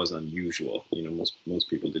time, but it was unusual. Most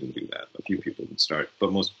people didn't do that. A few people would start,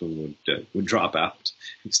 but most of them would drop out.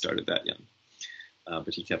 He started that young,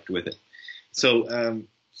 but he kept with it. So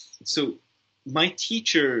my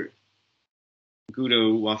teacher,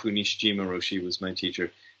 Gudo Wafu Nishijima Roshi, was my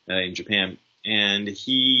teacher in Japan, and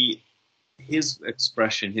his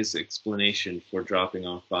explanation for dropping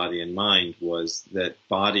off body and mind was that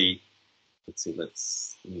body. Let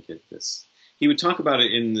me get this. He would talk about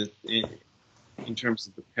it in terms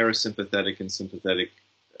of the parasympathetic and sympathetic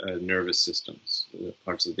nervous systems,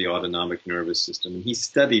 parts of the autonomic nervous system, and he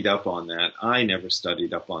studied up on that. I never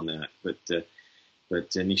studied up on that, but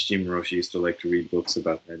Nishijima Roshi used to like to read books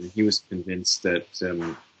about that, and he was convinced that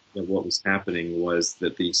what was happening was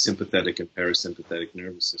that the sympathetic and parasympathetic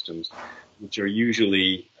nervous systems, which are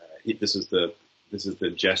usually this is the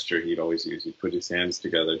gesture he'd always use. He'd put his hands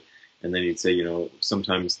together, and then he'd say,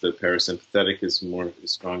 sometimes the parasympathetic is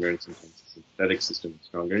stronger, and sometimes the sympathetic system is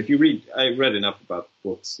stronger. And if you read, I read enough about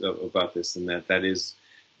books about this, and that is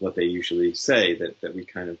what they usually say, that we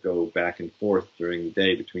kind of go back and forth during the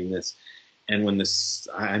day between this. And when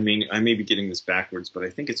I may be getting this backwards, but I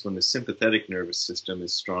think it's when the sympathetic nervous system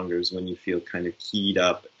is stronger is when you feel kind of keyed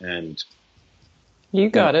up and... You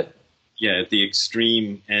got it. Yeah, at the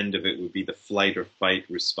extreme end of it would be the flight or fight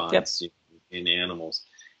response. Yep. In animals.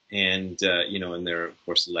 And, and there are, of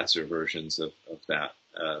course, lesser versions of that,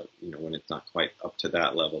 when it's not quite up to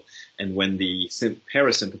that level. And when the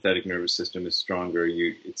parasympathetic nervous system is stronger,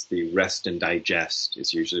 it's the rest and digest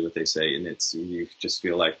is usually what they say. And you just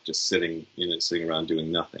feel like just sitting around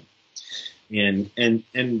doing nothing. And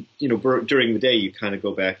during the day, you kind of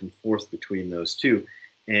go back and forth between those two.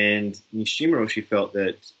 And Nishijima Roshi felt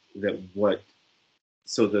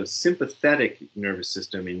so the sympathetic nervous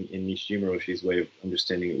system in Nishijima Roshi's way of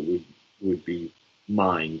understanding it would be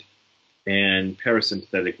mind, and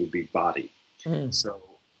parasympathetic would be body. Mm. So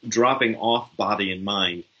dropping off body and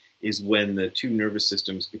mind is when the two nervous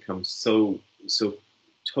systems become so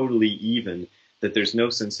totally even that there's no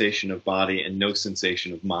sensation of body and no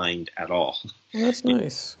sensation of mind at all. Well, that's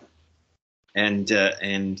nice. And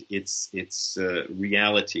its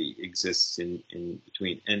reality exists in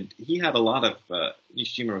between. And he had a lot of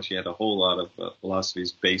Nishijima Roshi had a whole lot of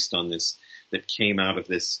philosophies based on this that came out of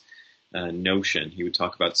this notion. He would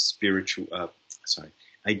talk about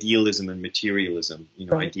idealism and materialism.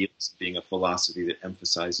 Right. Idealism being a philosophy that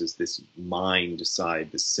emphasizes this mind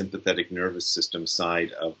side, this sympathetic nervous system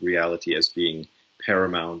side of reality as being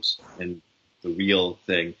paramount and the real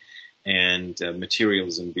thing. And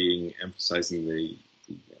materialism being emphasizing the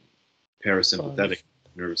parasympathetic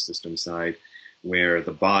nervous system side, where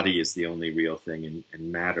the body is the only real thing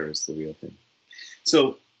and matter is the real thing.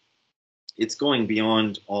 So it's going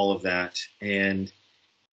beyond all of that. And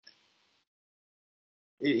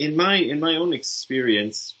in my own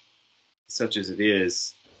experience, such as it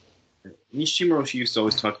is, Nishijima Roshi used to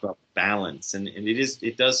always talk about balance, and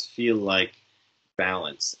it does feel like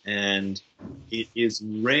balance, and it is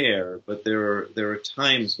rare, but there are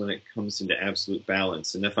times when it comes into absolute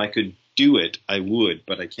balance. And if I could do it, I would,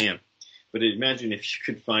 but I can't. But imagine if you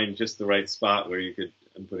could find just the right spot where you could.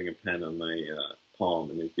 I'm putting a pen on my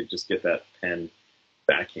palm, and you could just get that pen.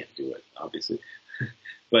 I can't do it, obviously,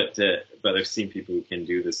 but I've seen people who can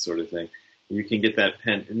do this sort of thing. You can get that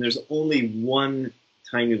pen, and there's only one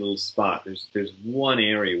tiny little spot. There's one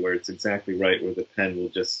area where it's exactly right, where the pen will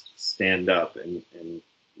just stand up and you can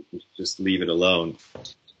just leave it alone.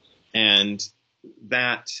 And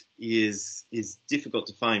that is difficult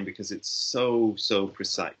to find because it's so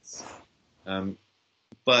precise.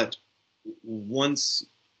 But once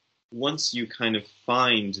you kind of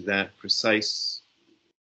find that precise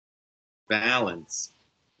balance,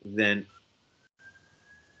 then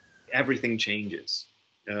everything changes.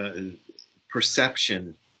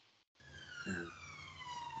 Perception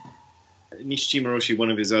Nishijima Roshi, one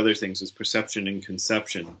of his other things is perception and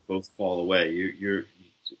conception both fall away. You're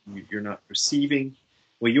not perceiving.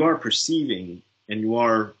 Well, you are perceiving and you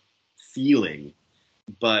are feeling,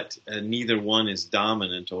 but neither one is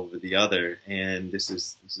dominant over the other, and this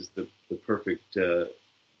is the perfect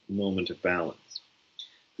moment of balance.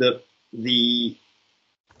 The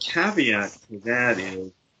caveat to that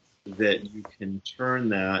is that you can turn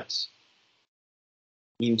that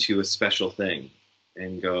into a special thing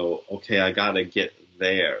and go, okay, I gotta get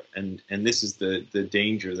there, and this is the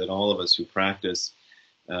danger that all of us who practice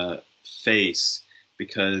face,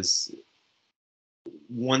 because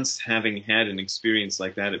once having had an experience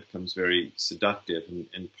like that, it becomes very seductive,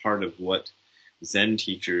 and part of what Zen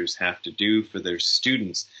teachers have to do for their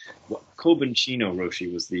students. Kobun Chino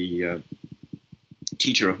Roshi was the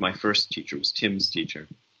teacher of my first teacher, was Tim's teacher.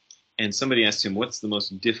 And somebody asked him, what's the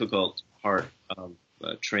most difficult part of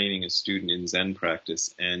training a student in Zen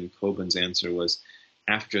practice? And Kobun's answer was,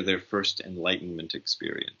 after their first enlightenment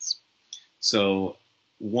experience. So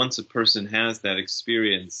once a person has that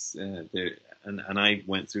experience, and I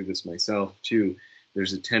went through this myself too,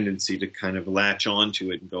 there's a tendency to kind of latch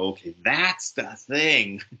onto it and go, okay, that's the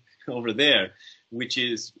thing over there, which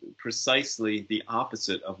is precisely the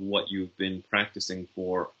opposite of what you've been practicing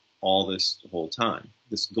for all this whole time.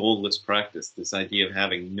 This goalless practice, this idea of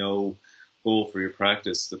having no goal for your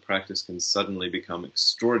practice, the practice can suddenly become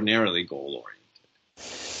extraordinarily goal-oriented.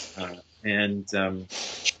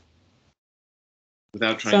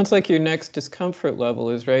 Without trying. Sounds like your next discomfort level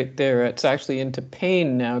is right there. It's actually into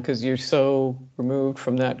pain now because you're so removed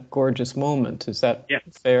from that gorgeous moment. Is that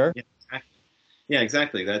fair? Yeah, exactly. Yeah,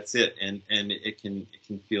 exactly. That's it. And it can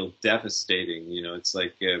feel devastating. You know, it's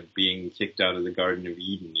like being kicked out of the Garden of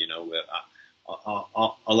Eden. You know,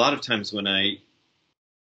 a lot of times when I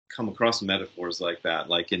come across metaphors like that,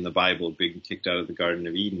 like in the Bible, being kicked out of the Garden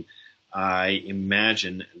of Eden, I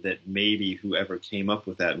imagine that maybe whoever came up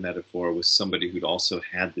with that metaphor was somebody who'd also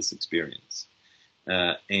had this experience.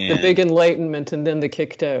 And the big enlightenment, and then the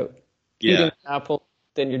kicked out. Yeah. Eating an apple,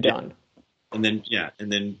 then you're done. And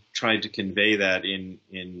then tried to convey that in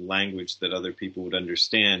language that other people would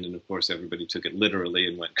understand. And of course, everybody took it literally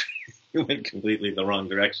and went completely the wrong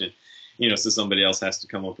direction. You know, so somebody else has to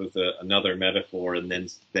come up with another metaphor, and then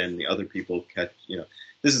the other people catch. You know,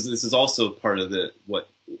 this is also part of what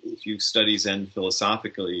if you study Zen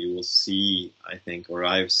philosophically, you will see, I think, or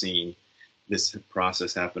I've seen this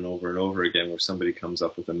process happen over and over again, where somebody comes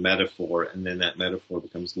up with a metaphor, and then that metaphor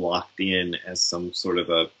becomes locked in as some sort of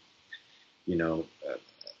a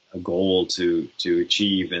goal to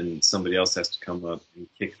achieve, and somebody else has to come up and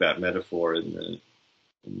kick that metaphor in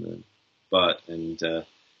the butt and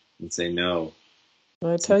say no.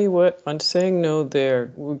 Well, I tell you what, on saying no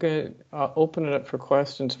there, we're going to open it up for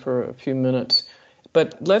questions for a few minutes.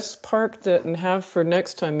 But let's park that and have for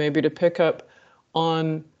next time maybe to pick up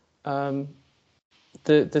on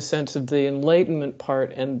the sense of the enlightenment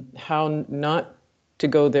part and how not to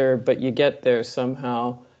go there, but you get there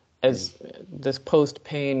somehow as this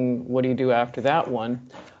post-pain, what do you do after that one?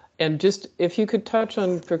 And just if you could touch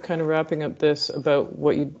on, for kind of wrapping up this, about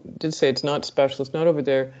what you did say, it's not special, it's not over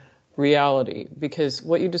there, reality, because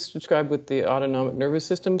what you just described with the autonomic nervous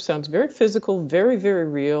system sounds very physical, very, very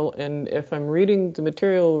real. And if I'm reading the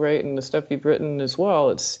material right and the stuff you've written as well,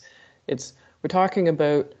 it's we're talking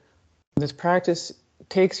about this practice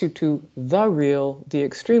takes you to the real, the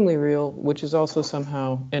extremely real, which is also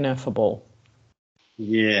somehow ineffable.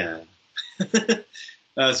 Yeah.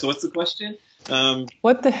 So what's the question?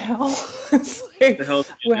 What the hell? It's like, well,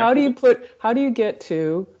 how do you get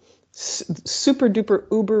to super duper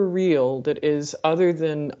uber real that is other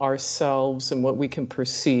than ourselves and what we can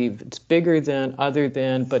perceive? It's bigger than, other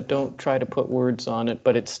than, but don't try to put words on it,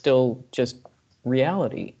 but it's still just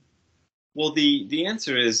reality. Well, the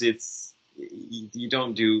answer is you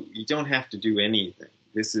don't have to do anything.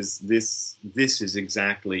 This is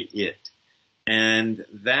exactly it. And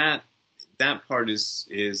that part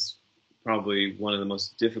is probably one of the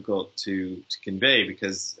most difficult to convey,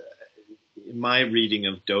 because in my reading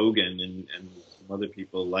of Dogen and some other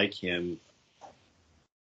people like him,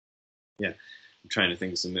 I'm trying to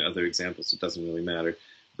think of some other examples, it doesn't really matter.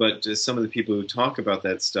 But some of the people who talk about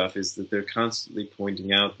that stuff is that they're constantly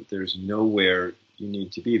pointing out that there's nowhere you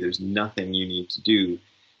need to be. There's nothing you need to do.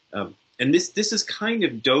 And this is kind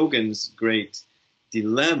of Dogen's great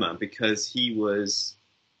dilemma, because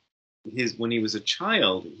when he was a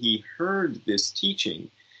child, he heard this teaching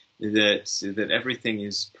that everything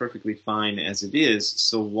is perfectly fine as it is,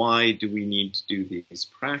 so why do we need to do these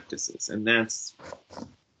practices? And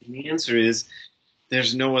the answer is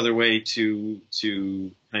there's no other way to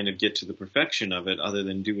kind of get to the perfection of it other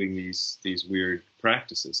than doing these weird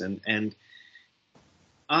practices. And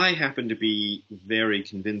I happen to be very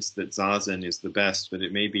convinced that Zazen is the best, but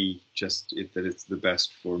it may be just that it's the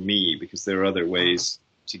best for me, because there are other ways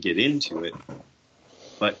to get into it.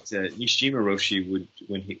 But Nishijima Roshi would,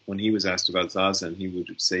 when he was asked about Zazen, he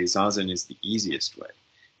would say Zazen is the easiest way.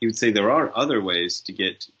 He would say there are other ways to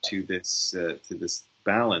get to this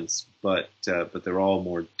balance, but they're all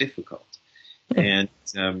more difficult. And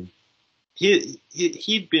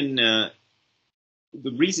he'd been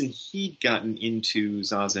the reason he'd gotten into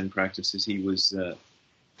Zazen practice is he was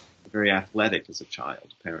very athletic as a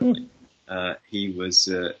child. Apparently, he was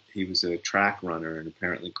a track runner and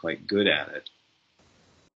apparently quite good at it.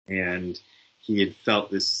 And he had felt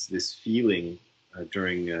this feeling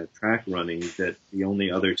during track running that the only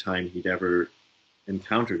other time he'd ever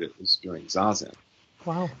encountered it was during Zazen.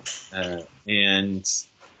 Wow. And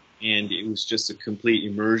it was just a complete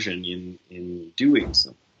immersion in doing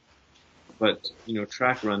something. But,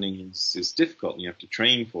 track running is difficult, and you have to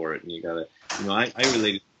train for it, and you gotta, I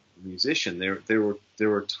related to a musician. There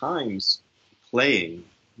were times playing,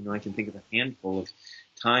 I can think of a handful of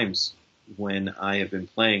times when I have been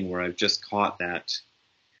playing where I've just caught that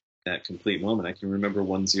complete moment. I can remember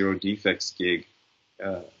one Zero Defex gig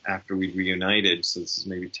after we'd reunited, so this is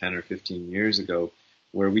maybe 10 or 15 years ago,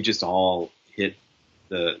 where we just all hit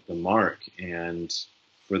the mark, and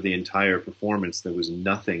for the entire performance there was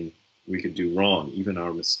nothing we could do wrong. Even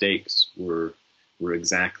our mistakes were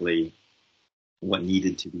exactly what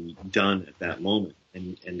needed to be done at that moment.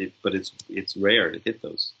 But it's rare to hit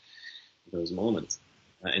those moments,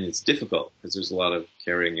 and it's difficult because there's a lot of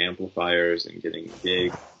carrying amplifiers and getting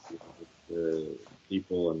gigs with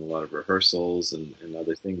people and a lot of rehearsals and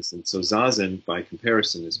other things. And so Zazen, by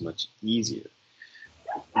comparison, is much easier.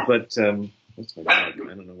 But what's my dog? I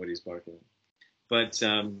don't know what he's barking at. But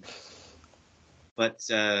what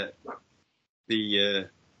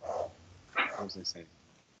was I saying?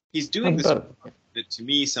 He's doing this that to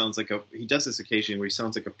me sounds like he does this occasionally where he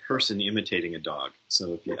sounds like a person imitating a dog.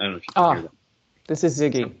 So I don't know if you can hear that. This is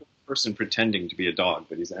Ziggy. A person pretending to be a dog,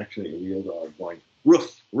 but he's actually a real dog going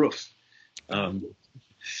roof, roof.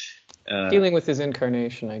 Dealing with his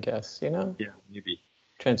incarnation, I guess, Yeah, maybe.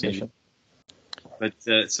 Transition. Maybe. But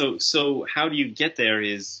so how do you get there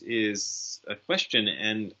is a question,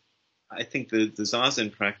 and I think the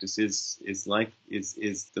Zazen practice is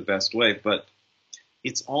the best way, but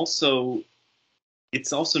it's also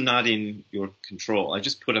not in your control. I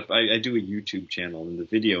just put up, I do a YouTube channel, and the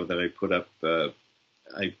video that I put up, I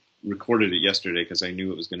recorded it yesterday because I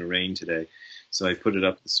knew it was going to rain today, so I put it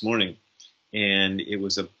up this morning, and it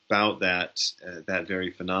was about that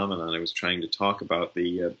very phenomenon. I was trying to talk about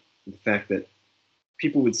the fact that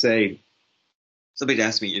people would say, somebody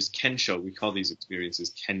asked me, is Kensho, we call these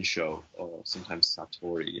experiences Kensho, or sometimes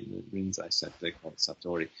Satori, in the Rinzai sect they call it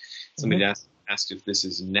Satori. Somebody asked if this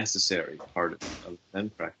is necessary part of Zen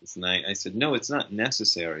practice, and I said, no, it's not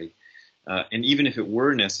necessary. And even if it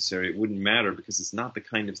were necessary, it wouldn't matter, because it's not the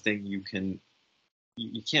kind of thing you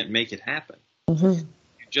can't make it happen. You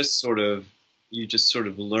just sort of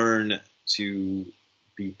learn to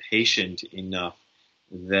be patient enough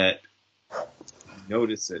that you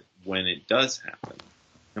notice it when it does happen.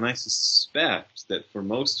 And I suspect that for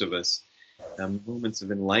most of us, moments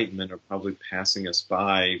of enlightenment are probably passing us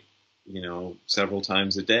by, several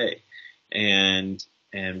times a day, and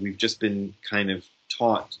we've just been kind of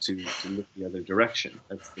taught to look the other direction.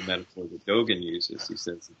 That's the metaphor that Dogen uses. He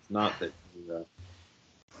says it's not that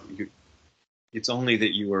it's only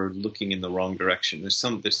that you are looking in the wrong direction. There's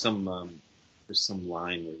some line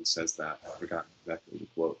where he says that. I've forgotten exactly the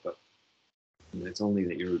quote, but it's only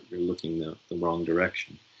that you're looking the wrong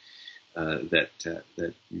direction, that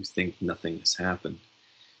you think nothing has happened.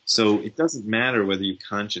 So it doesn't matter whether you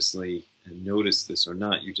consciously notice this or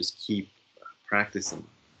not. You just keep practicing.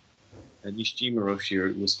 And Nishijima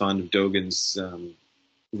Roshi was fond of Dogen's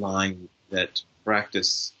line that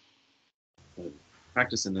practice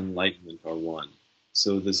and enlightenment are one.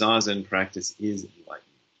 So the Zazen practice is enlightenment.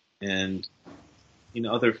 And in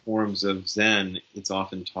other forms of Zen, it's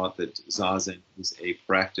often taught that Zazen is a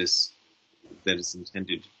practice that is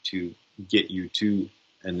intended to get you to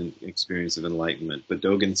an experience of enlightenment. But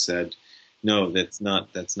Dogen said, no, that's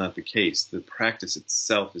not the case. The practice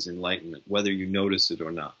itself is enlightenment, whether you notice it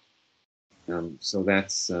or not. So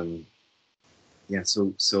that's so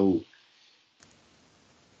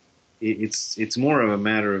it's more of a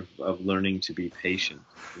matter of learning to be patient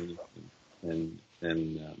than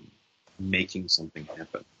making something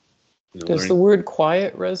happen. Does the word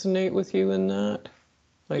quiet resonate with you in that?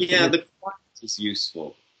 The quiet is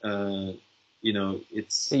useful.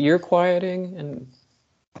 It's That you're quieting and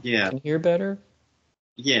yeah, can hear better?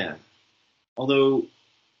 yeah. Although,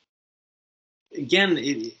 again,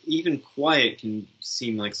 even quiet can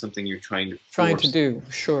seem like something you're trying to Trying to force. do,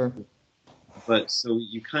 sure. But so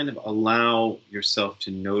you kind of allow yourself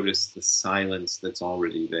to notice the silence that's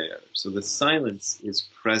already there. So the silence is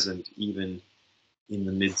present even in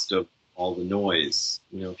the midst of all the noise.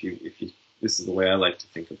 If you this is the way I like to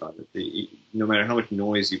think about it. No matter how much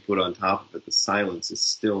noise you put on top of it, the silence is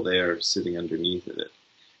still there, sitting underneath of it.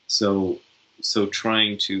 So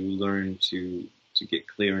trying to learn to get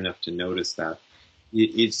clear enough to notice that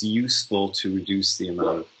it's useful to reduce the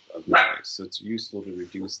amount of noise. So it's useful to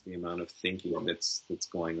reduce the amount of thinking that's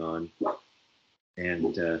going on,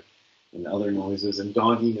 and other noises and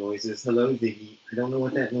doggy noises. Hello, Ziggy. I don't know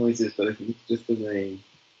what that noise is, but I think it's just the rain.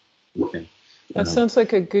 Okay. That sounds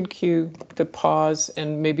like a good cue to pause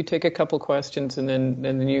and maybe take a couple questions, and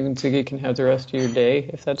then you and Ziggy can have the rest of your day,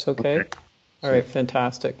 if that's okay. Okay. All right,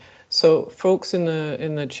 fantastic. So, folks in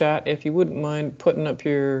the chat, if you wouldn't mind putting up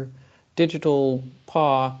your digital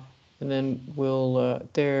paw, and then we'll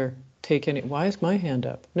take any. Why is my hand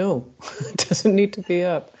up? No, it doesn't need to be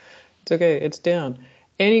up. It's okay. It's down.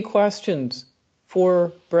 Any questions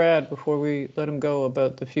for Brad before we let him go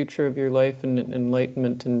about the future of your life and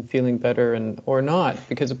enlightenment and feeling better, and or not?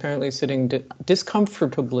 Because apparently sitting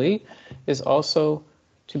discomfortably is also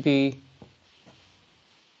to be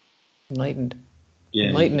enlightened. Yeah.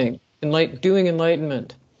 Enlightening. Doing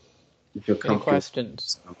enlightenment. You feel Any comfortable.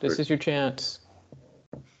 questions? This is your chance.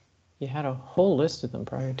 You had a whole list of them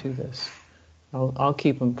prior to this. I'll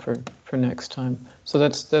keep them for next time. So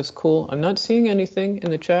that's cool. I'm not seeing anything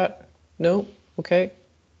in the chat. No? Okay.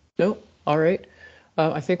 No? All right.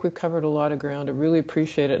 I think we've covered a lot of ground. I really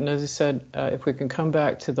appreciate it. And as I said, if we can come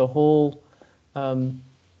back to the whole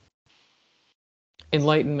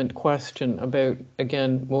enlightenment question about,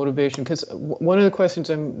 again, motivation, because one of the questions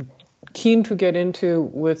I'm keen to get into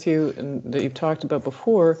with you and that you've talked about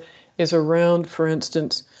before is around, for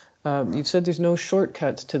instance, you've said there's no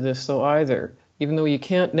shortcuts to this though either. Even though you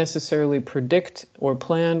can't necessarily predict or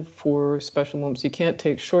plan for special moments, you can't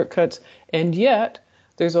take shortcuts, and yet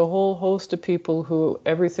there's a whole host of people who,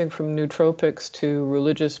 everything from nootropics to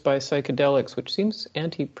religious by psychedelics, which seems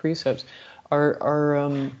anti-precepts,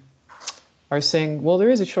 are saying, well, there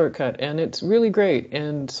is a shortcut, and it's really great.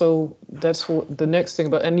 And so that's the next thing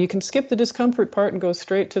about, and you can skip the discomfort part and go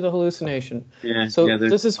straight to the hallucination. Yeah. So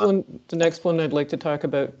this is the next one I'd like to talk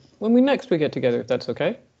about when we get together, if that's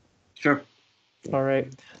okay. Sure. All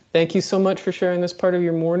right. Thank you so much for sharing this part of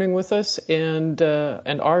your morning with us, and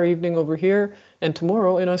our evening over here, and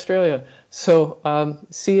tomorrow in Australia. So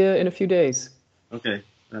see you in a few days. Okay.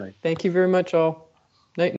 All right. Thank you very much, all.